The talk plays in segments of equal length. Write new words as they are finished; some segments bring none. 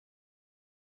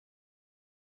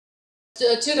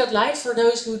2.light, for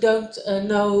those who don't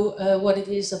know what it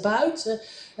is about,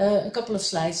 a couple of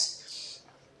slides,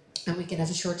 and we can have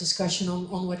a short discussion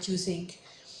on what you think.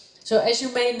 So as you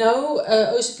may know,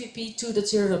 OCPP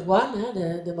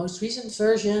 2.0.1, the most recent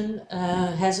version,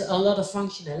 has a lot of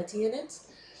functionality in it.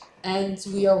 And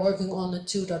we are working on a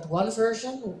 2.1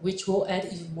 version, which will add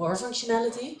even more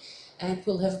functionality. And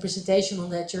we'll have a presentation on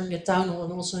that during the town hall,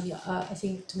 and also in the, I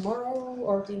think tomorrow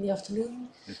or in the afternoon.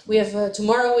 We have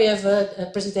tomorrow we have a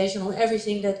presentation on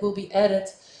everything that will be added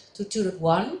to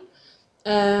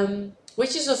 2.1,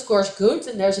 which is of course good.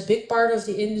 And there's a big part of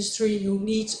the industry who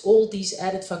needs all these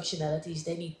added functionalities.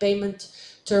 They need payment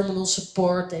terminal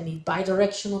support, they need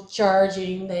bidirectional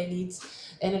charging, they need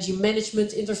energy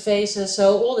management interfaces,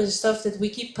 so all this stuff that we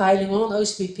keep piling on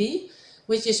OCPP,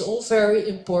 which is all very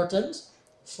important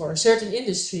for a certain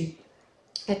industry.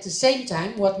 At the same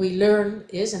time, what we learn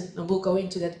is, and we'll go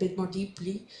into that a bit more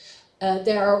deeply,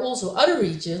 there are also other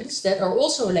regions that are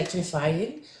also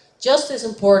electrifying, just as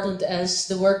important as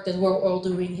the work that we're all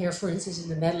doing here, for instance, in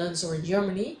the Netherlands or in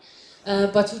Germany,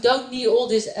 but who don't need all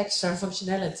this extra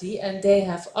functionality, and they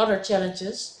have other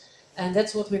challenges, and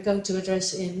that's what we're going to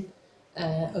address in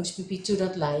OCPP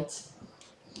 2.light.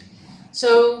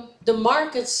 So the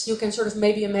markets, you can sort of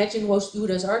maybe imagine who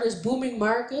those are. Those booming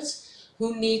markets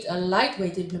who need a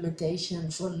lightweight implementation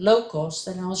for low cost.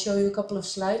 And I'll show you a couple of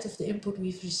slides of the input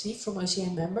we've received from OCA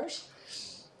members.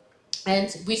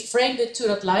 And we framed it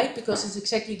 2.light because it's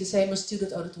exactly the same as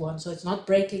 2.0.1. So it's not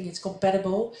breaking, it's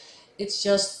compatible. It's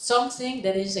just something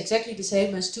that is exactly the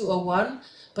same as 2.0.1,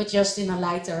 but just in a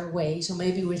lighter way. So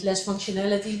maybe with less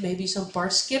functionality, maybe some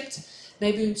parts skipped,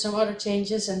 maybe some other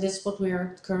changes, and that's what we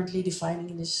are currently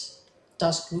defining in this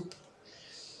task group.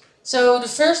 So the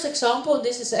first example, and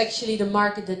this is actually the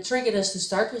market that triggered us to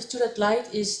start with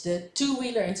 2.light, is the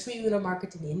two-wheeler and three-wheeler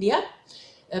market in India.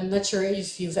 I'm not sure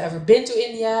if you've ever been to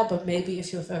India, but maybe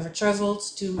if you've ever traveled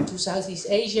to Southeast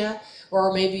Asia,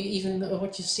 or maybe even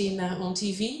what you've seen on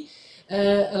TV.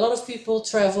 A lot of people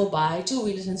travel by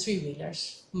two-wheelers and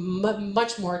three-wheelers,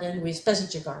 much more than with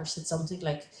passenger cars. It's something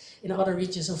like in other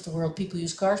regions of the world people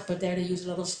use cars, but there they use a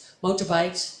lot of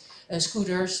motorbikes,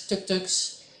 scooters,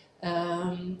 tuk-tuks,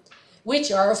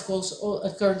 which are of course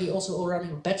currently also all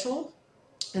running on petrol.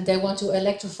 And they want to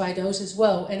electrify those as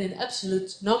well. And in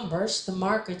absolute numbers, the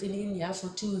market in India for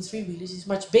two and three wheelers is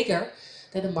much bigger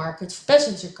than the market for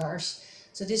passenger cars.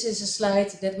 So this is a slide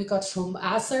that we got from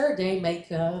Ather. They make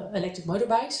electric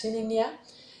motorbikes in India.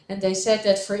 And they said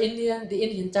that for India, the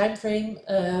Indian time frame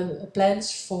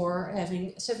plans for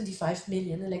having 75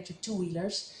 million electric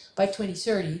two-wheelers by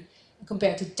 2030,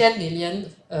 compared to 10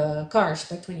 million cars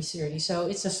by 2030. So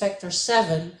it's a factor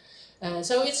 7.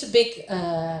 So it's a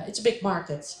big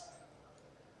market.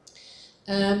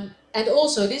 And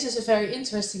also, this is a very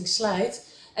interesting slide.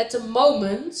 At the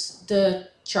moment, the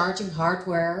charging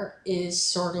hardware is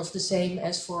sort of the same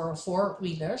as for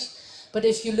four-wheelers. But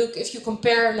if you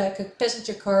compare like a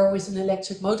passenger car with an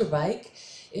electric motorbike,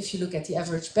 if you look at the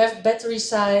average battery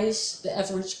size, the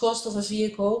average cost of a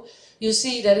vehicle, you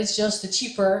see that it's just a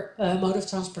cheaper mode of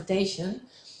transportation.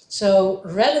 So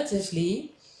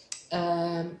relatively,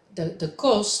 the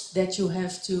cost that you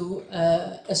have to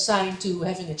assign to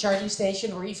having a charging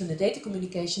station or even the data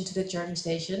communication to the charging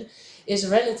station is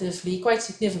relatively quite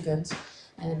significant.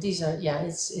 And these are, yeah,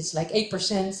 it's like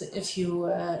 8% if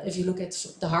you look at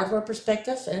the hardware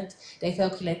perspective, and they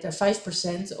calculate that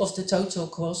 5% of the total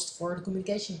cost for the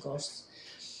communication cost.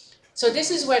 So this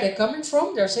is where they're coming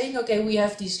from. They're saying, okay, we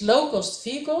have these low-cost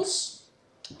vehicles,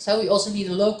 so we also need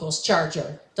a low-cost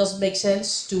charger. Doesn't make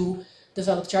sense to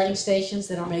develop charging stations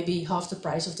that are maybe half the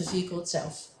price of the vehicle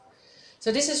itself.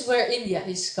 So this is where India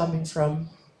is coming from.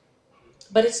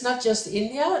 But it's not just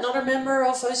India. Another member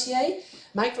of OCA,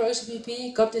 Micro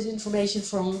OCPP, got this information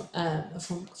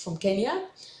from Kenya,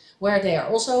 where they are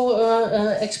also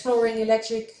exploring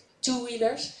electric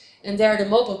two-wheelers. And there the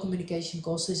mobile communication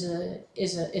cost is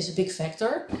a big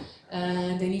factor,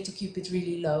 and they need to keep it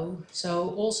really low.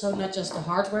 So also not just the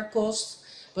hardware cost,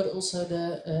 but also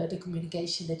the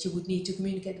communication that you would need to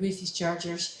communicate with these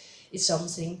chargers is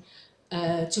something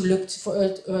to look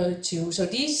to. So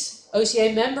these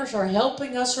OCA members are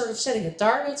helping us sort of setting a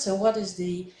target. So what is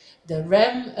the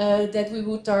RAM that we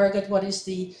would target? What is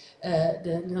the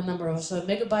number of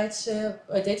megabytes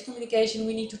data communication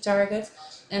we need to target?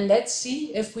 And let's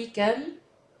see if we can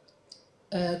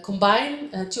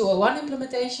combine 201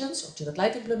 implementations or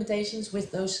 2.light implementations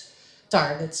with those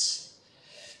targets.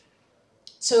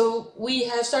 So we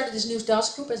have started this new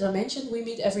task group, as I mentioned. We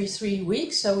meet every 3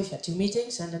 weeks, so we've had 2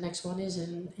 meetings, and the next one is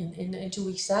in 2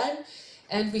 weeks' time.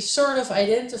 And we've sort of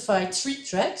identified 3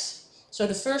 tracks. So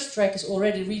the first track is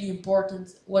already really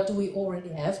important. What do we already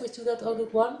have with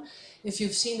 2.0.1? If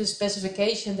you've seen the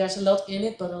specification, there's a lot in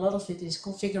it, but a lot of it is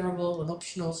configurable and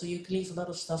optional, so you can leave a lot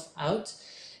of stuff out.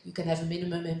 You can have a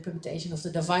minimum implementation of the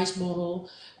device model.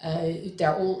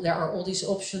 There are all these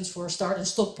options for start and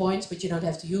stop points, but you don't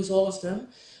have to use all of them.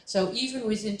 So even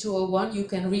within 2.0.1, you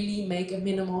can really make a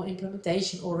minimal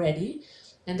implementation already.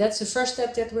 And that's the first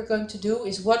step that we're going to do,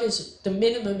 is what is the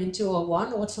minimum in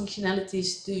 2.0.1, what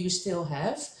functionalities do you still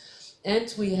have?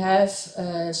 And we have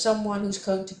someone who's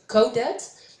going to code that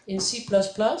in C++.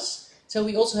 So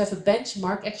we also have a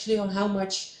benchmark actually on how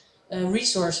much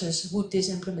resources would this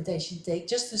implementation take,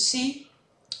 just to see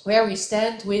where we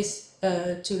stand with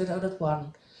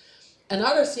 2.0.1.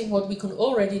 Another thing what we can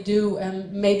already do,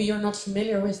 and maybe you're not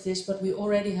familiar with this, but we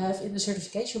already have in the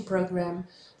certification program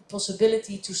the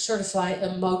possibility to certify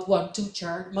a mode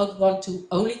 1.2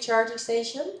 only charging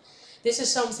station. This is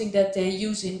something that they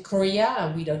use in Korea,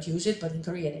 and we don't use it, but in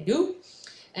Korea they do.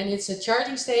 And it's a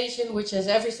charging station which has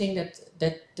everything that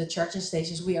the charging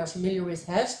stations we are familiar with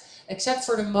have, except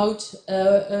for the mode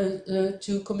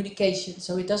to communication.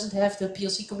 So it doesn't have the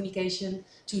PLC communication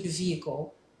to the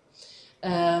vehicle.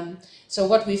 So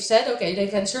what we've said, okay, they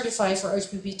can certify for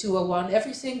OCPP 201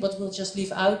 everything, but we'll just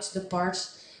leave out the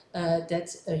parts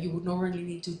that you would normally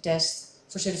need to test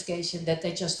for certification that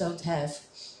they just don't have.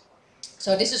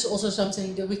 So this is also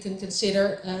something that we can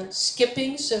consider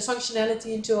skipping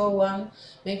functionality in 201,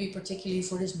 maybe particularly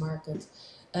for this market.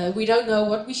 We don't know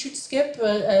what we should skip.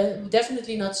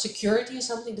 Definitely not security is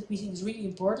something that we think is really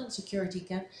important. Security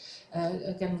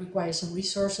can require some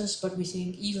resources, but we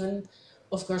think even,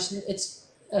 of course, it's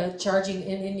charging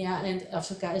in India and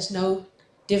Africa is no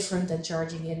different than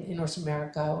charging in North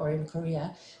America or in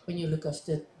Korea when you look at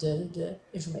the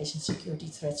information security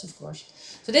threats, of course.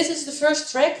 So this is the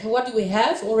first track. What do we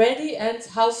have already and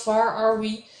how far are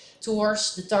we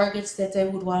towards the targets that they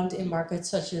would want in markets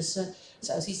such as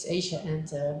Southeast Asia and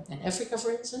Africa,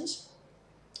 for instance.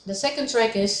 The second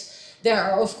track is there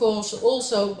are, of course,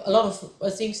 also a lot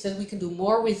of things that we can do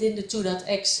more within the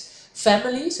 2.x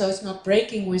family. So it's not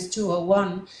breaking with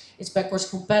 2.01, it's backwards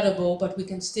compatible, but we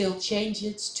can still change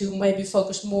it to maybe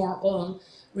focus more on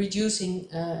reducing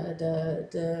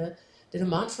the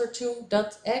demand for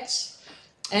 2.x.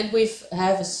 And we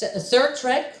have a third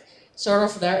track, sort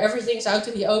of there everything's out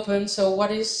in the open. So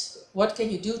what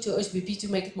can you do to OCPP to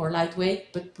make it more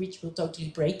lightweight, but which will totally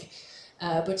break?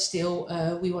 But still,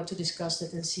 we want to discuss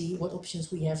that and see what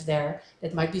options we have there.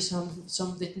 That might be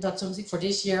not something for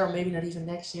this year, or maybe not even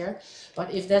next year.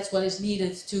 But if that's what is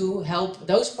needed to help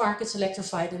those markets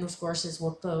electrify, then of course that's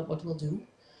what we'll do.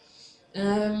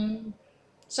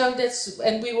 So that's,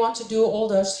 and we want to do all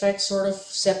those tracks sort of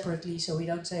separately. So we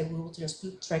don't say we will just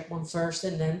do track 1 first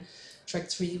and then track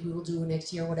 3 we will do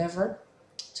next year, whatever.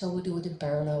 So we do it in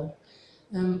parallel.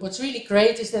 What's really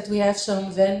great is that we have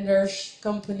some vendors,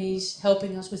 companies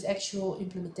helping us with actual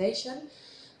implementation,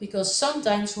 because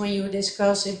sometimes when you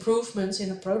discuss improvements in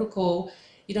a protocol,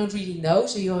 you don't really know,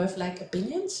 so you have like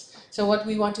opinions. So what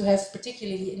we want to have,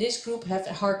 particularly in this group, have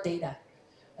hard data.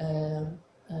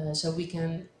 So we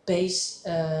can base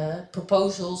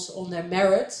proposals on their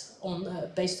merit,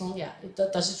 based on,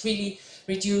 does it really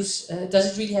reduce, does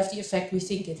it really have the effect we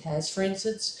think it has? For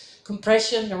instance,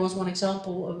 compression, there was one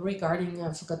example regarding,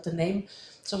 I forgot the name,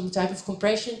 some type of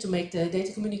compression to make the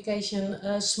data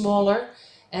communication smaller.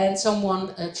 And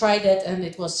someone tried that and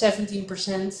it was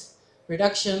 17%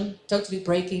 reduction, totally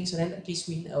breaking. So then at least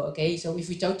we know, okay, so if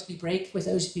we totally break with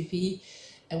OCPP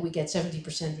and we get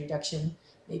 70% reduction,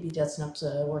 maybe that's not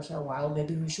worth our while.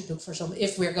 Maybe we should look for some,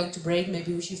 if we're going to break,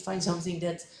 maybe we should find something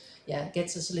that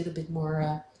gets us a little bit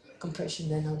more compression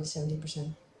than only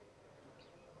 70%.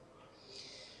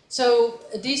 So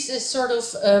this is sort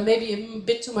of maybe a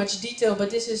bit too much detail, but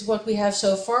this is what we have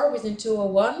so far within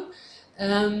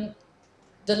 201.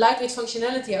 The lightweight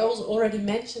functionality, I also already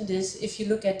mentioned this. If you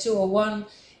look at 201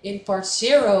 in part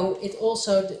 0, it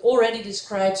also already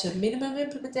describes a minimum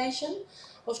implementation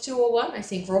of 201. I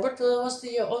think Robert was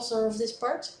the author of this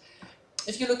part.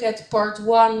 If you look at part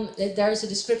 1, there is a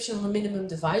description of a minimum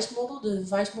device model. The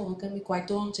device model can be quite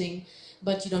daunting,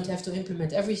 but you don't have to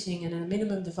implement everything, and a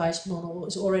minimum device model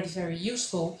is already very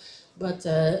useful, but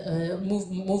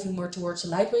moving more towards a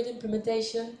lightweight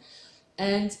implementation.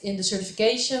 And in the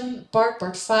certification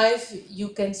part 5, you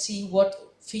can see what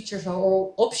features are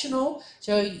all optional,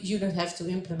 so you don't have to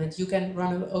implement. You can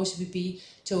run an OCPP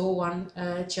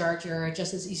 201 charger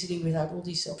just as easily without all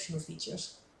these optional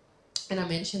features. And I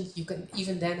mentioned you can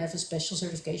even then have a special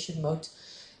certification mode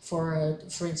for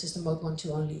instance, the mode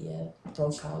 1.2 only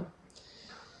profile.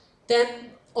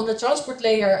 Then On the transport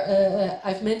layer,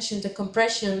 I've mentioned the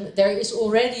compression. There is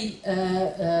already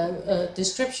a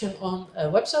description on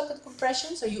WebSocket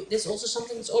compression, so this is also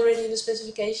something that's already in the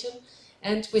specification.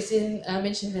 And within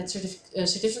mentioning that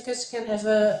certificates can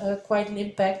have quite an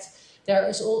impact, there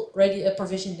is already a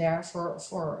provision there for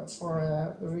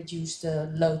reduced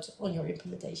load on your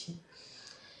implementation.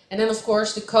 And then of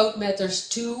course the code matters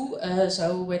too,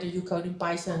 so whether you code in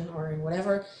Python or in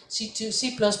whatever. C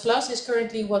is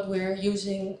currently what we're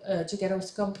using together with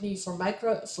the company for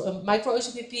micro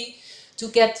OCPP to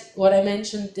get what I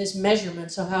mentioned, this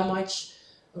measurement. So how much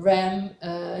RAM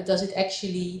does it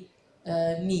actually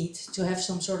need to have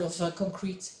some sort of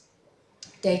concrete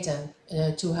data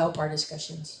to help our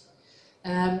discussions.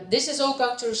 This is all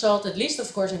going to result, at least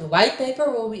of course, in a white paper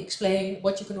where we explain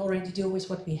what you can already do with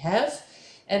what we have.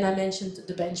 And I mentioned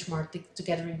the benchmark to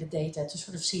gathering the data to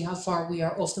sort of see how far we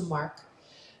are off the mark.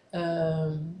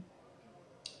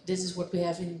 This is what we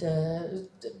have in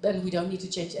and we don't need to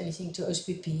change anything to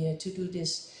OCPP to do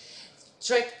this.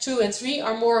 Track 2 and 3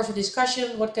 are more of a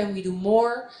discussion. What can we do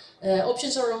more?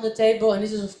 Options are on the table, and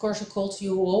this is of course a call to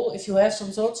you all. If you have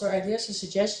some thoughts or ideas or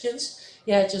suggestions,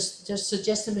 yeah, just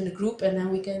suggest them in the group, and then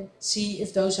we can see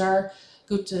if those are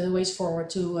good ways forward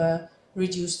to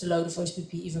reduce the load of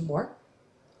OCPP even more.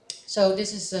 So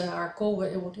this is our call,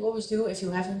 what we always do. If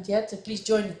you haven't yet, please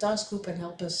join the task group and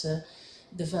help us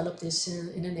develop this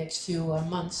in the next few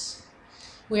months.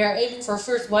 We are aiming for a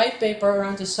first white paper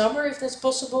around the summer, if that's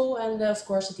possible, and of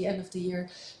course at the end of the year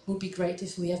it would be great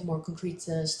if we have more concrete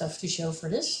stuff to show for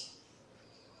this.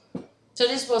 So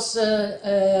this was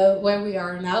where we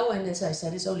are now, and as I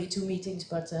said, it's only 2 meetings,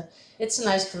 but it's a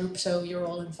nice group, so you're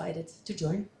all invited to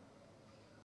join.